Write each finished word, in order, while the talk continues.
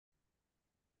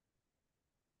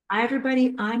Hi,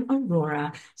 everybody. I'm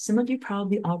Aurora. Some of you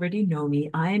probably already know me.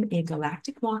 I am a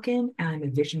galactic walk-in. I'm a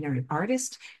visionary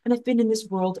artist, and I've been in this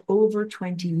world over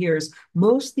 20 years,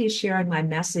 mostly sharing my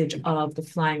message of the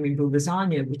flying rainbow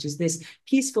lasagna, which is this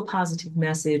peaceful, positive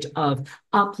message of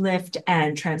uplift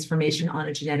and transformation on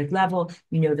a genetic level.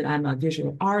 You know that I'm a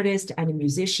visual artist and a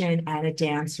musician and a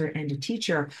dancer and a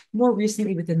teacher. More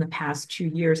recently, within the past 2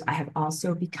 years, I have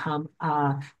also become,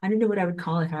 I don't know what I would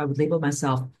call it, how I would label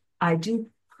myself. I do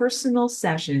personal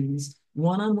sessions,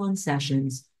 one-on-one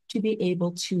sessions, to be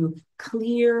able to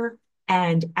clear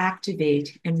and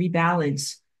activate and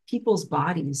rebalance people's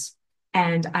bodies.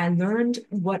 And I learned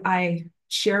what I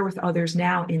share with others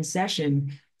now in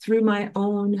session through my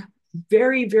own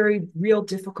very, very real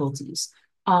difficulties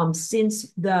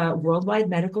since the worldwide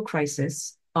medical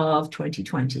crisis of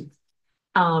 2020.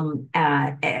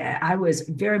 I was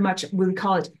very much, we would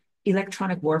call it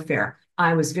electronic warfare.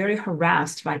 I was very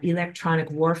harassed by electronic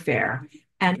warfare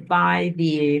and by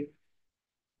the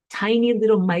tiny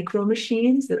little micro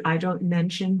machines that I don't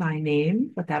mention by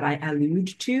name, but that I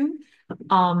allude to,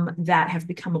 that have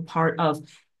become a part of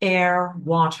air,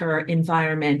 water,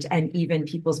 environment, and even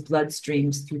people's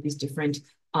bloodstreams through these different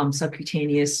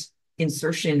subcutaneous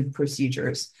insertion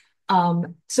procedures.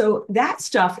 So that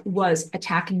stuff was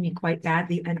attacking me quite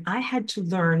badly, and I had to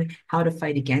learn how to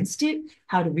fight against it,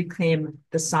 how to reclaim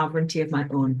the sovereignty of my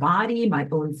own body, my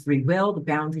own free will, the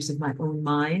boundaries of my own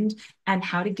mind, and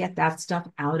how to get that stuff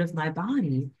out of my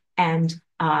body and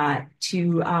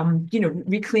to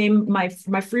reclaim my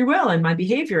free will and my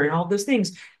behavior and all those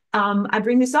things. I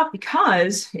bring this up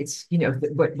because it's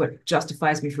what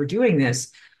justifies me for doing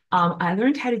this. I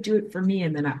learned how to do it for me,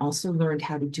 and then I also learned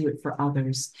how to do it for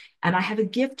others. And I have a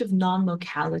gift of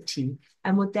non-locality.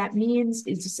 And what that means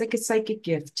is it's like a psychic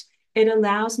gift. It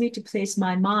allows me to place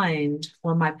my mind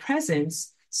or my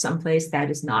presence someplace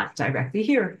that is not directly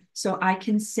here. So I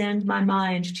can send my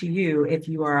mind to you if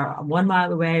you are 1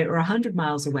 mile away or 100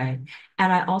 miles away.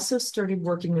 And I also started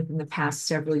working within the past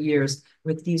several years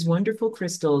with these wonderful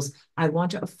crystals. I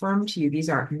want to affirm to you, these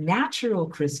are natural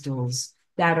crystals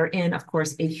that are in, of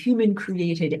course, a human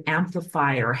created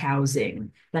amplifier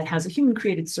housing that has a human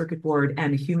created circuit board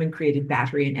and a human created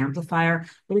battery and amplifier,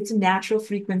 but it's a natural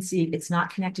frequency. It's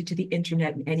not connected to the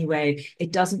internet in any way.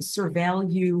 It doesn't surveil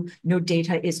you. No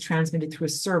data is transmitted through a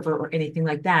server or anything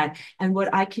like that. And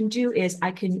what I can do is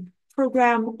I can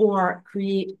program or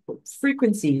create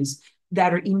frequencies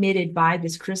that are emitted by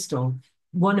this crystal.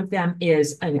 One of them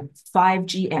is a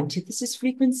 5G antithesis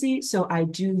frequency. So I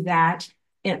do that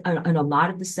in a lot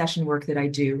of the session work that I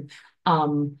do.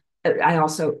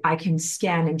 I can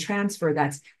scan and transfer.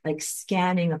 That's like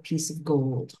scanning a piece of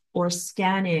gold or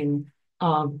scanning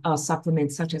a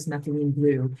supplement such as methylene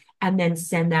blue, and then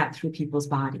send that through people's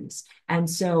bodies. And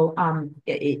so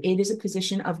it is a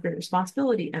position of great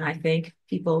responsibility. And I thank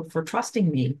people for trusting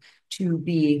me to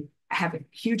have a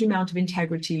huge amount of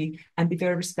integrity and be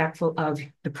very respectful of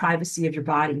the privacy of your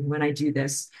body when I do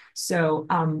this. So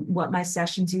what my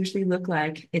sessions usually look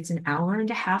like, it's an hour and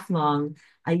a half long.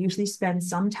 I usually spend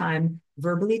some time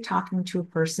verbally talking to a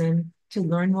person to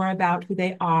learn more about who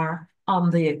they are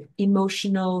on the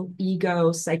emotional,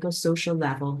 ego, psychosocial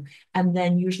level. And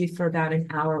then usually for about an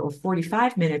hour or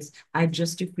 45 minutes, I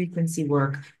just do frequency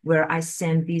work where I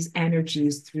send these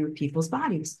energies through people's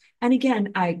bodies. And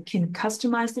again, I can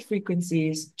customize the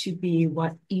frequencies to be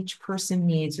what each person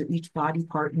needs or each body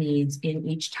part needs in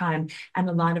each time. And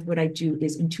a lot of what I do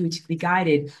is intuitively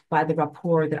guided by the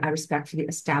rapport that I respectfully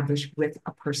establish with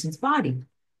a person's body.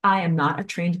 I am not a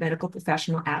trained medical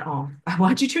professional at all. I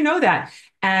want you to know that.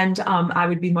 And I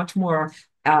would be much more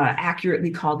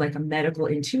accurately called like a medical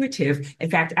intuitive.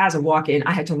 In fact, as a walk-in,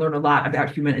 I had to learn a lot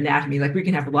about human anatomy. Like we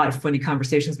can have a lot of funny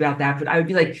conversations about that, but I would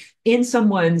be like in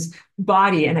someone's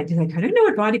body and I'd be like, I don't know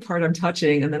what body part I'm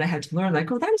touching. And then I had to learn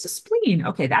like, oh, that is a spleen.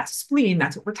 Okay, that's a spleen.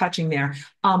 That's what we're touching there.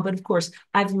 But of course,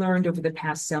 I've learned over the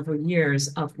past several years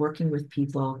of working with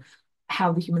people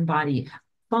how the human body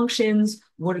functions,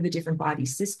 what are the different body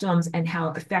systems, and how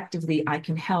effectively I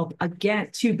can help again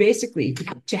to basically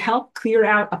to help clear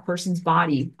out a person's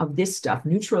body of this stuff,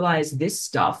 neutralize this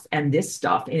stuff and this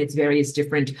stuff in its various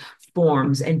different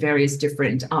forms and various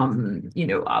different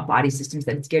body systems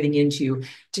that it's getting into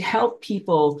to help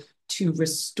people to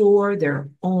restore their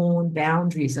own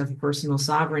boundaries of personal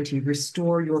sovereignty,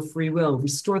 restore your free will,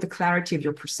 restore the clarity of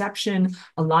your perception.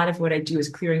 A lot of what I do is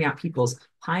clearing out people's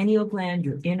pineal gland,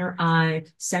 your inner eye,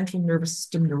 central nervous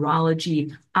system,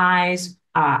 neurology, eyes,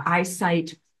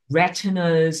 eyesight,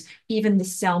 retinas, even the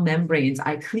cell membranes.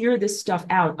 I clear this stuff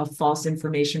out of false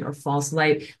information or false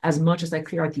light as much as I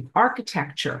clear out the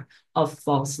architecture of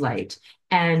false light.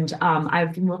 And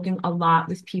I've been working a lot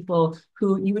with people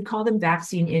who you would call them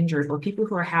vaccine injured, or people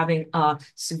who are having a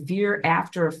severe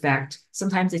after effect.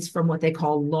 Sometimes it's from what they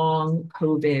call long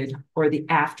COVID, or the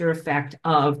after effect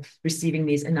of receiving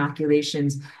these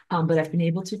inoculations. But I've been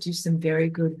able to do some very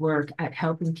good work at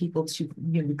helping people to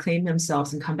reclaim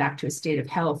themselves and come back to a state of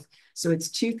health. So it's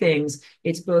two things.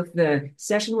 It's both the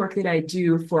session work that I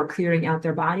do for clearing out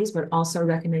their bodies, but also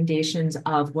recommendations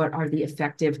of what are the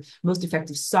most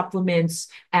effective supplements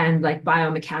and like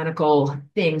biomechanical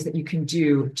things that you can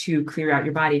do to clear out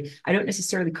your body. I don't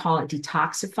necessarily call it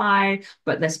detoxify,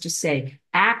 but let's just say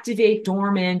activate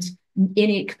dormant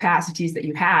innate capacities that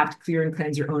you have to clear and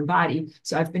cleanse your own body.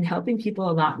 So I've been helping people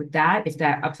a lot with that. If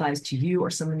that applies to you or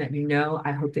someone that you know,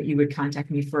 I hope that you would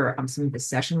contact me for some of the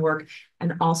session work.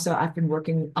 And also I've been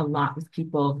working a lot with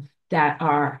people that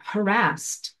are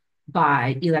harassed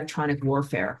by electronic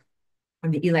warfare.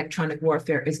 And the electronic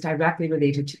warfare is directly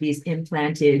related to these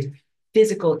implanted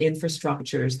physical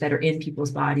infrastructures that are in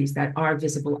people's bodies that are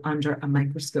visible under a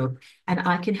microscope. And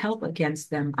I can help against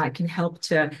them. I can help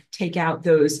to take out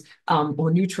those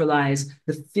or neutralize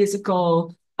the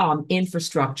physical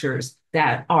infrastructures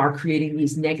that are creating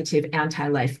these negative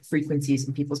anti-life frequencies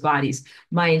in people's bodies.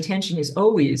 My intention is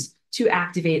always to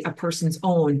activate a person's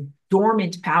own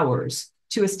dormant powers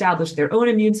to establish their own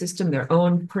immune system, their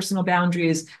own personal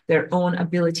boundaries, their own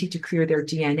ability to clear their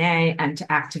DNA and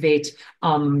to activate,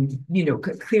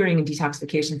 clearing and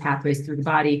detoxification pathways through the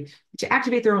body, to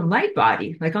activate their own light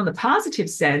body. Like on the positive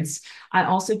sense, I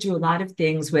also do a lot of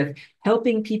things with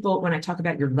helping people. When I talk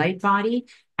about your light body,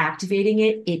 activating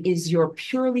it, it is your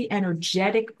purely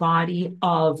energetic body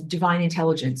of divine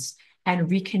intelligence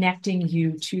and reconnecting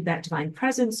you to that divine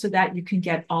presence so that you can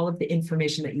get all of the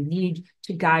information that you need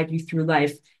to guide you through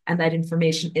life. And that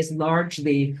information is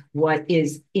largely what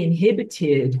is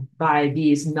inhibited by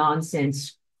these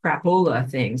nonsense crapola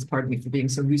things. Pardon me for being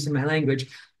so loose in my language.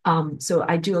 So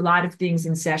I do a lot of things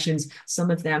in sessions.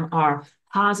 Some of them are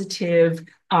positive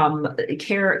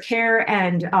care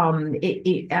and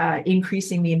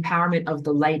increasing the empowerment of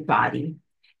the light body,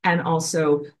 and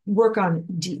also work on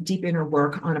deep inner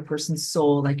work on a person's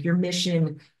soul, like your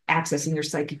mission, accessing your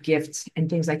psychic gifts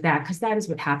and things like that, because that is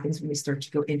what happens when we start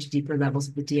to go into deeper levels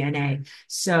of the DNA.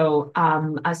 So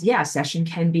a session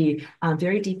can be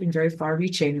very deep and very far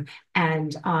reaching.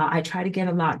 And I try to get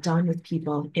a lot done with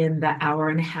people in the hour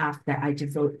and a half that I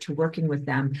devote to working with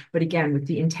them. But again, with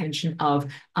the intention of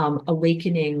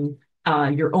awakening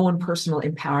your own personal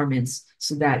empowerments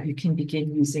so that you can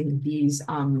begin using these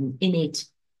innate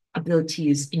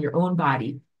abilities in your own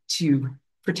body to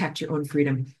protect your own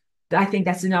freedom. I think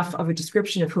that's enough of a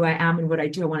description of who I am and what I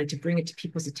do. I wanted to bring it to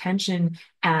people's attention.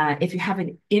 If you have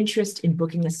an interest in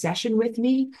booking a session with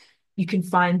me, you can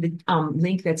find the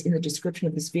link that's in the description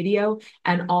of this video.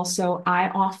 And also, I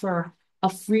offer a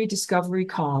free discovery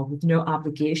call with no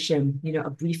obligation, a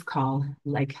brief call,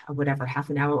 like whatever, half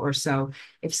an hour or so.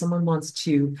 If someone wants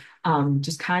to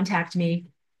just contact me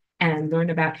and learn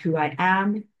about who I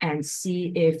am and see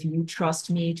if you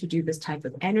trust me to do this type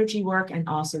of energy work, and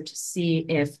also to see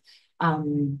if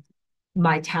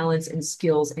my talents and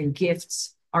skills and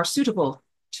gifts are suitable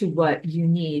to what you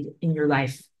need in your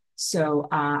life. So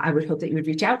I would hope that you would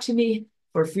reach out to me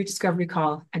for a free discovery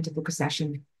call and to book a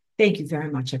session. Thank you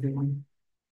very much, everyone.